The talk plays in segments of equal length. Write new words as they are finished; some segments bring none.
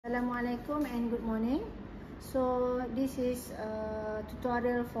Assalamualaikum and good morning. So this is a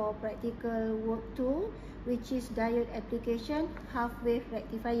tutorial for practical work 2, which is diode application half wave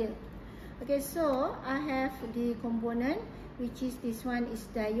rectifier. Okay, so I have the component, which is this one is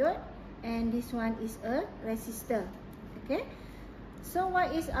diode and this one is a resistor. Okay, so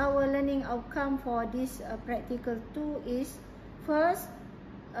what is our learning outcome for this practical 2 is first,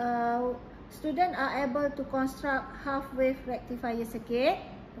 students are able to construct half wave rectifier circuit.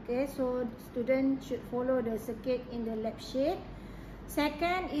 Okay, so students should follow the circuit in the lab sheet.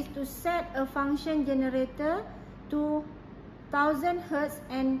 Second is to set a function generator to 1000 Hz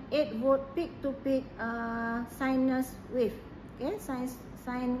and 8 volt peak to peak sinus wave. Okay,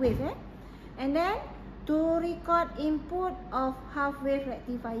 sine wave. And then to record input of half wave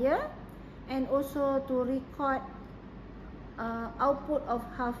rectifier and also to record output of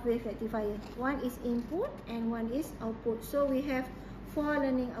half wave rectifier. One is input and one is output. So we have 4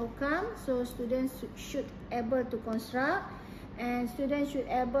 learning outcomes. So students should able to construct, and students should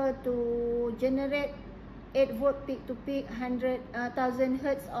able to generate 8 volt peak to peak 1000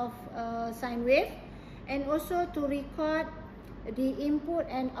 Hz of sine wave, and also to record the input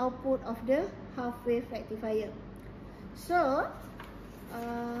and output of the half wave rectifier. So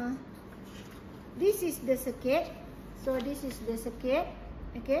this is the circuit. So this is the circuit.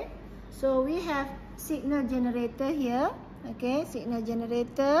 Okay, so we have signal generator here. Okay, signal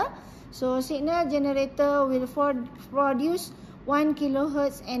generator. So signal generator will produce 1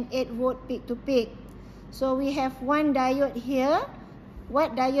 kHz and 8 volt peak to peak. So we have one diode here.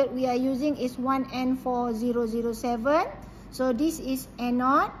 What diode we are using is 1N4007. So this is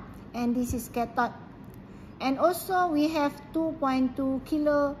anode and this is cathode. And also we have 2.2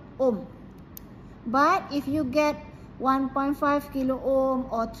 kilo ohm. But if you get 1.5 kilo ohm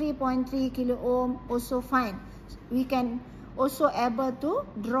or 3.3 kilo ohm, also fine. We can also able to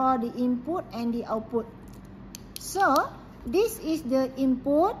draw the input and the output. So this is the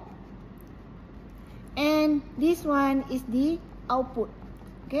input and this one is the output.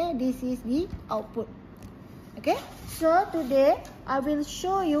 Okay, this is the output. Okay, so today I will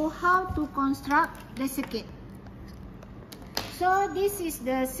show you how to construct the circuit. So this is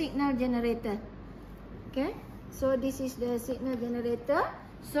the signal generator. Okay, so this is the signal generator.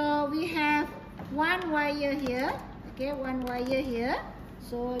 So we have one wire here. Okay, one wire here.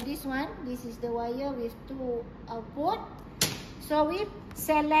 So this one, this is the wire with 2 output. So we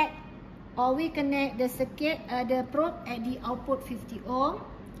select or we connect the circuit, the probe at the output 50 ohm,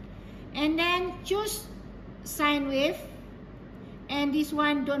 and then choose sine wave, and this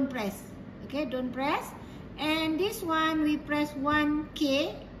one don't press. Okay, don't press. And this one we press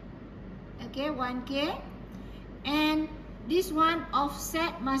 1K. Okay, 1K. And this one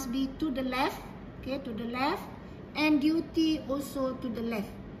offset must be to the left. Okay, to the left. And duty also to the left.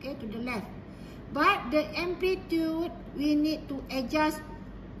 Okay, to the left. But the amplitude we need to adjust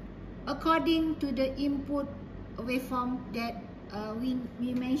according to the input waveform that we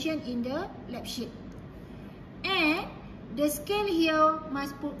mentioned in the lab sheet. And the scale here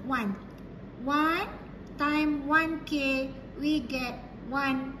must put 1. 1 times 1K, we get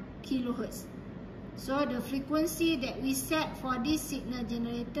 1 kilohertz. So the frequency that we set for this signal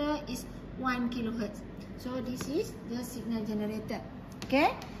generator is 1 kilohertz. So this is the signal generator.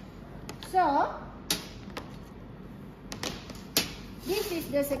 Okay, so this is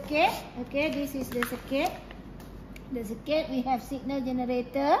the circuit. Okay, this is the circuit. The circuit, we have signal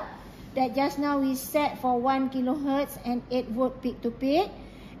generator that just now we set for 1 kilohertz and 8 volt peak to peak.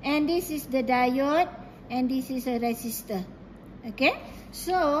 And this is the diode and this is a resistor. Okay,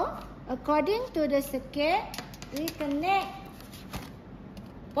 so according to the circuit, we connect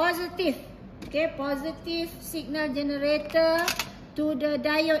positive. Okay, positive signal generator to the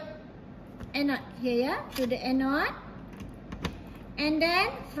diode anode here, to the anode. And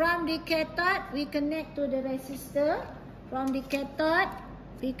then from the cathode, we connect to the resistor. From the cathode,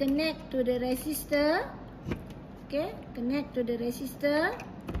 we connect to the resistor. Okay, connect to the resistor.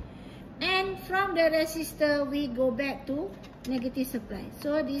 And from the resistor, we go back to negative supply.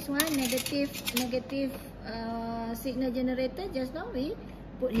 So this one, negative signal generator, just now we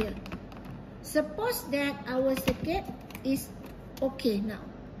put here. Suppose that our circuit is okay now.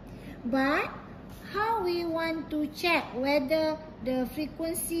 But how we want to check whether the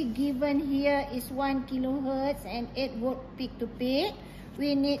frequency given here is 1 kilohertz and 8 volt peak to peak?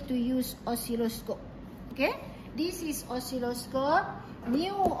 We need to use oscilloscope. Okay, this is oscilloscope,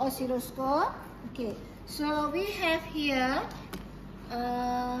 new oscilloscope. Okay, so we have here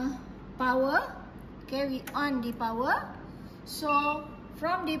power. Okay, we on the power. So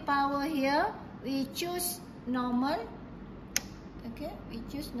from the power here, we choose normal. Okay, we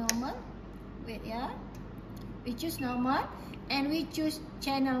choose normal. Wait, yeah. We choose normal, and we choose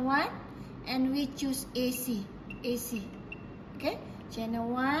channel 1, and we choose AC. AC. Okay, channel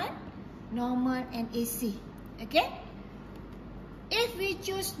 1, normal, and AC. Okay. If we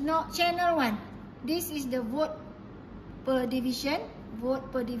choose channel 1, this is the volt per division.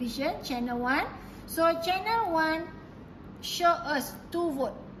 Volt per division, channel 1. So channel 1 show us 2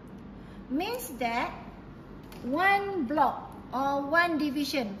 volt. Means that one block or one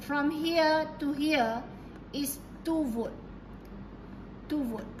division from here to here is 2 volt. 2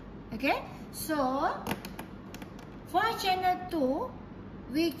 volt. Okay. So for channel 2,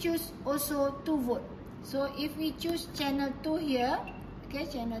 we choose also 2 volt. So if we choose channel 2 here, okay,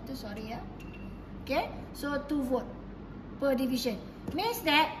 channel 2, sorry, yeah. Okay, so 2 volt per division. Means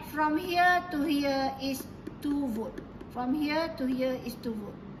that from here to here is 2 volt. From here to here is 2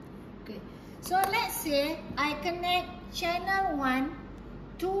 volt. Okay, so let's say I connect channel 1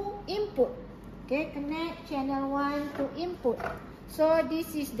 to input. Okay, connect channel 1 to input. So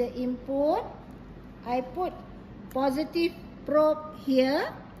this is the input. I put positive probe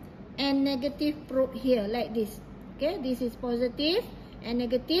here and negative probe here like this. Okay, this is positive and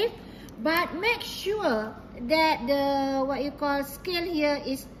negative, but make sure that the what you call scale here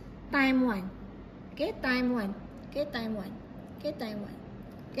is time 1. Okay, time 1. Okay, time 1. Okay, time 1.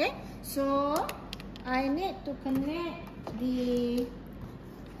 Okay, so I need to connect the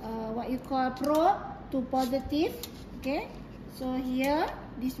what you call probe to positive. Okay, so here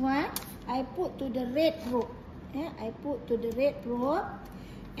this one I put to the red probe. Okay, I put to the red probe,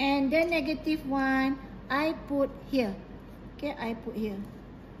 and the negative one I put here. Okay, I put here.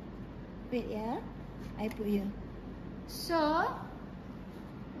 Wait, yeah, I put here. So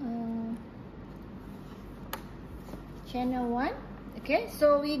channel 1. Okay,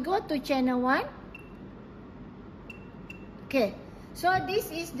 so we go to channel 1. Okay, so this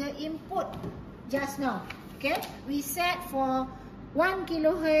is the input just now. Okay, we set for 1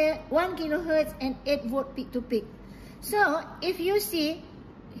 kilohertz and 8 volt peak to peak. So if you see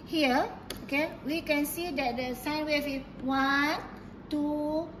here, okay, we can see that the sine wave is 1,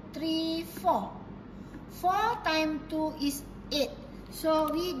 2, 3, 4. 4 times 2 is 8.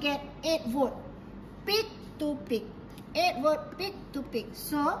 So we get 8 volt peak to peak. 8 volt peak to peak.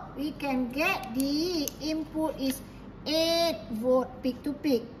 So we can get the input is 8 volt peak to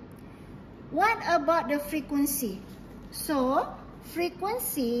peak. What about the frequency? So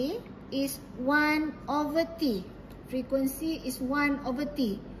frequency is 1 over T. Frequency is 1 over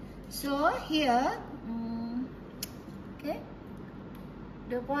T. So here, okay,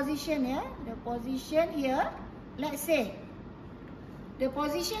 the position here, let's say the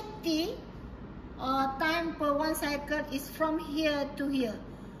position T or time per 1 cycle is from here to here.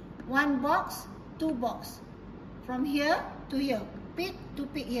 1 box, 2 box. From here to here, peak to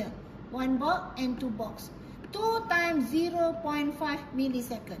peak here. 1 box and 2 box. 2 times 0.5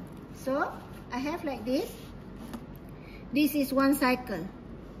 millisecond. So I have like this. This is 1 cycle.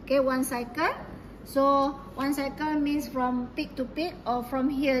 Okay, 1 cycle. So 1 cycle means from peak to peak or from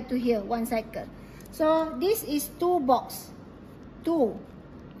here to here, 1 cycle. So this is 2 box. 2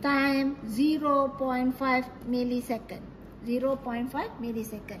 times 0.5 millisecond. 0.5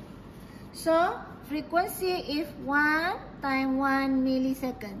 millisecond. So frequency is 1 times 1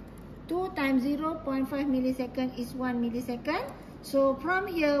 millisecond. 2 times 0.5 millisecond is 1 millisecond. So from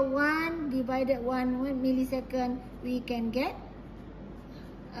here, 1 divided 1 millisecond, we can get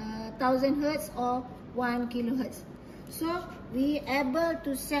 1000 hertz or 1 kilohertz. So we able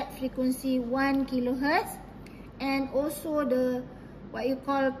to set frequency 1 kilohertz, and also the what you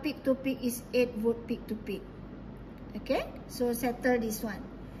call peak to peak is 8 volt peak to peak. Okay, so settle this one.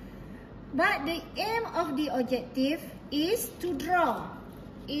 But the aim of the objective is to draw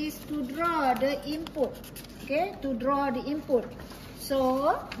the input. Okay, to draw the input.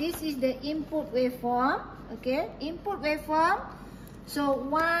 So this is the input waveform. Okay, input waveform. So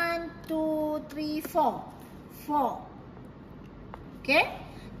 1, 2, 3, 4. 4. Okay,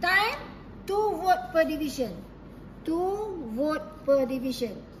 time 2 volt per division. 2 volt per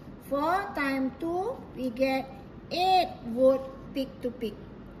division. 4 times 2, we get 8 volt peak to peak.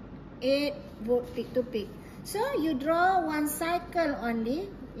 8 volt peak to peak. So you draw 1 cycle only.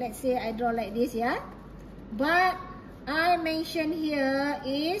 Let's say I draw like this, yeah. But I mention here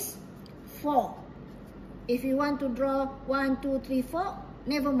is 4. If you want to draw 1, 2, 3, 4,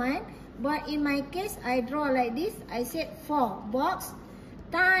 never mind. But in my case, I draw like this. I said 4 box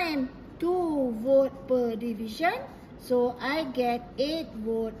time 2 volt per division. So I get 8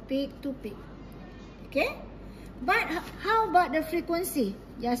 volt peak to peak. Okay. But how about the frequency?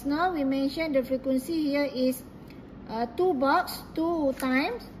 Just now we mentioned the frequency here is 2 box, 2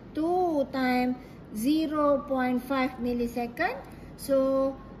 times 0.5 millisecond.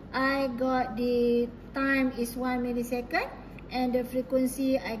 So I got the time is 1 millisecond, and the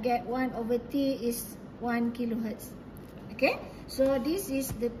frequency I get 1/t is 1 kilohertz. Okay, so this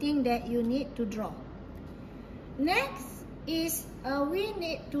is the thing that you need to draw. Next is we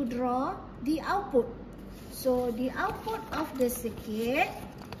need to draw the output. So the output of the circuit,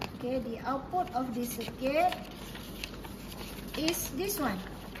 okay, the output of the circuit is this one.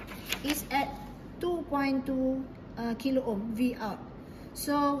 Is at 2.2 kilo ohm V out.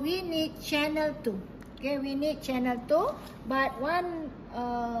 So we need channel 2. Okay, we need channel 2. But one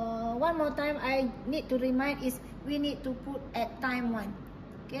more time I need to remind is we need to put at time 1.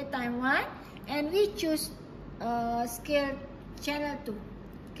 Okay, time 1, and we choose scale channel 2.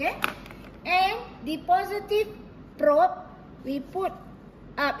 Okay, and the positive probe we put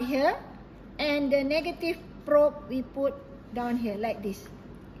up here, and the negative probe we put down here like this.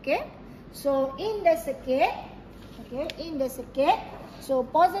 Okay, so in the circuit, okay, in the circuit, so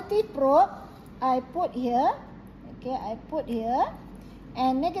positive probe I put here, okay, I put here,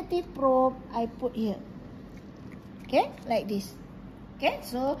 and negative probe I put here. Okay, like this. Okay,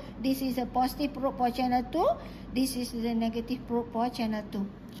 so this is a positive probe for channel 2. This is the negative probe for channel 2.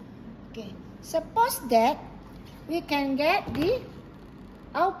 Okay, suppose that we can get the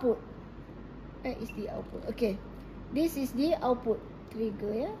output. Where is the output? Okay, this is the output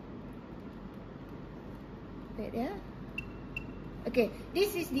trigger, yeah. Wait, yeah. Okay,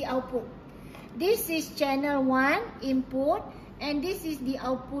 this is the output. This is channel 1 input, and this is the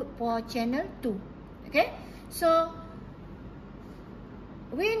output for channel 2. Okay, so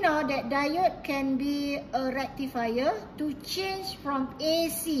we know that diode can be a rectifier to change from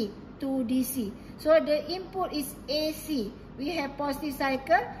AC to DC. So the input is AC. We have positive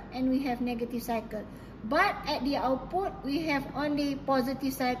cycle and we have negative cycle. But at the output, we have only positive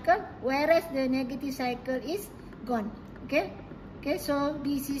cycle, whereas the negative cycle is gone. Okay, okay. So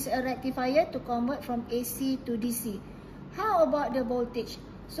this is a rectifier to convert from AC to DC. How about the voltage?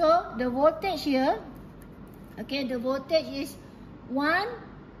 So the voltage here, okay, the voltage is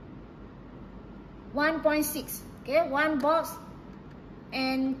 1.6. Okay, 1 box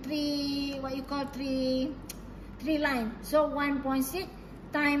and 3, what you call 3 line. So 1.6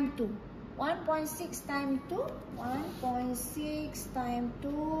 times 2. 1.6 times 2, 1.6 times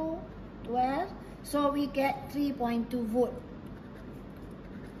 2, 12. So we get 3.2 volt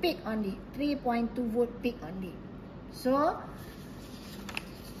peak only. 3.2 volt peak only. So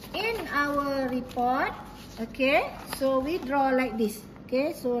in our report, okay, so we draw like this.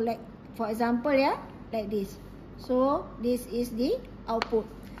 Okay, so like for example, yeah, like this. So this is the output.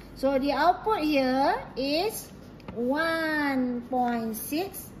 So the output here is 1.6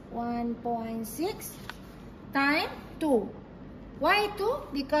 times 2. Why 2?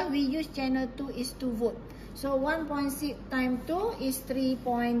 Because we use channel 2 is 2 volt. So 1.6 times 2 is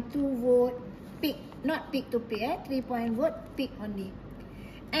 3.2 volt peak. Not peak to peak, 3.2 volt peak only.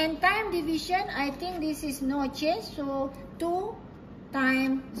 And time division, I think this is no change. So 2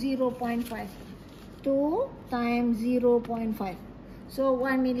 times 0.5. 2 times 0.5. So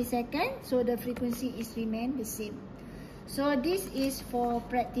 1 millisecond. So the frequency is remain the same. So this is for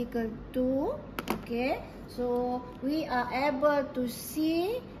practical 2. Okay, so we are able to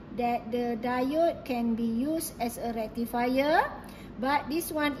see that the diode can be used as a rectifier, but this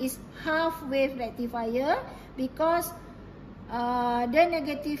one is half wave rectifier because the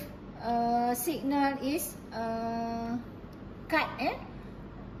negative signal is cut,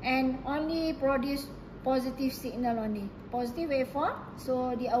 and only produce positive signal only, positive waveform.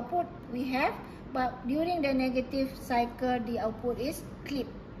 So the output we have, but during the negative cycle, the output is clip.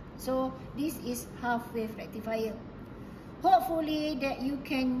 So this is half wave rectifier. Hopefully that you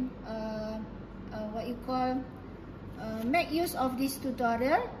can make use of this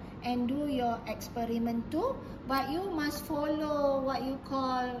tutorial and do your experiment too. But you must follow what you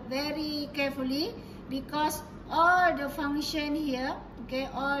call very carefully, because all the function here, okay,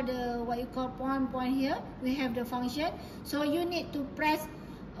 all the what you call point here, we have the function. So you need to press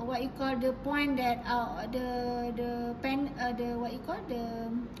what you call the point that the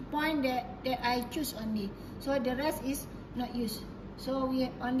point that I choose only. So the rest is not used. So we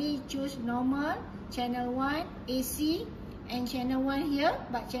only choose normal, channel 1, AC, and channel 1 here.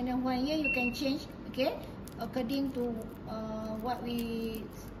 But channel 1 here you can change, okay, according to what we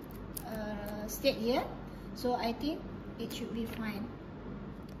state here. So I think it should be fine.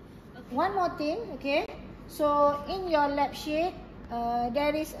 One more thing, okay. So in your lab sheet,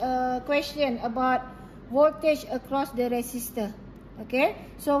 there is a question about voltage across the resistor. Okay,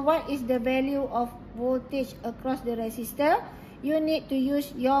 so what is the value of voltage across the resistor, you need to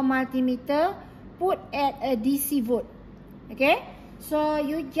use your multimeter, put at a DC volt. Okay, so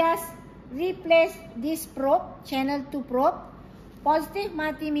you just replace this probe, channel 2 probe. Positive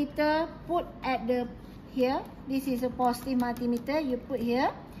multimeter put at the here. This is a positive multimeter, you put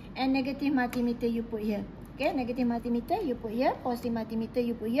here, and negative multimeter you put here. Okay, negative multimeter you put here, positive multimeter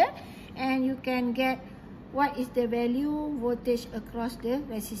you put here, and you can get what is the value voltage across the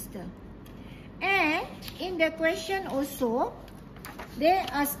resistor. And in the question also, they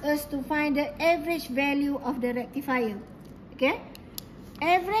ask us to find the average value of the rectifier. Okay,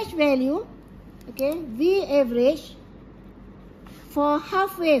 average value, okay, V average for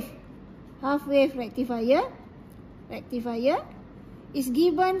half wave rectifier is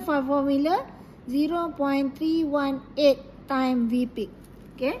given for formula 0.318 times V peak.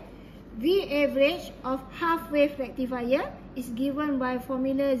 Okay, V average of half wave rectifier is given by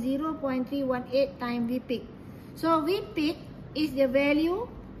formula 0.318 times V peak. So V peak is the value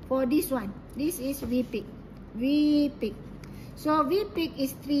for this one. This is V peak. So V peak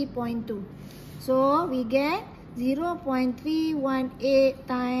is 3.2. So we get 0.318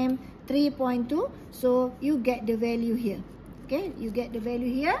 times 3.2. So you get the value here. Okay, you get the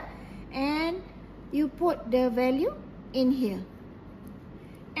value here, and you put the value in here.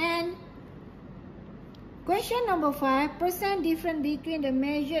 And question number 5, percent difference between the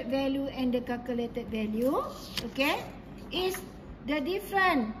measured value and the calculated value, okay, is the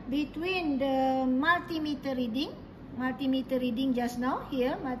difference between the multimeter reading just now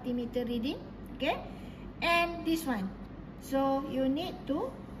here, multimeter reading, okay, and this one. So you need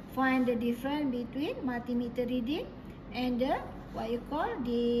to find the difference between multimeter reading and the what you call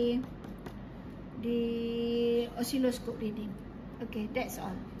the oscilloscope reading. Okay, that's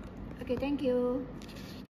all. Okay, thank you.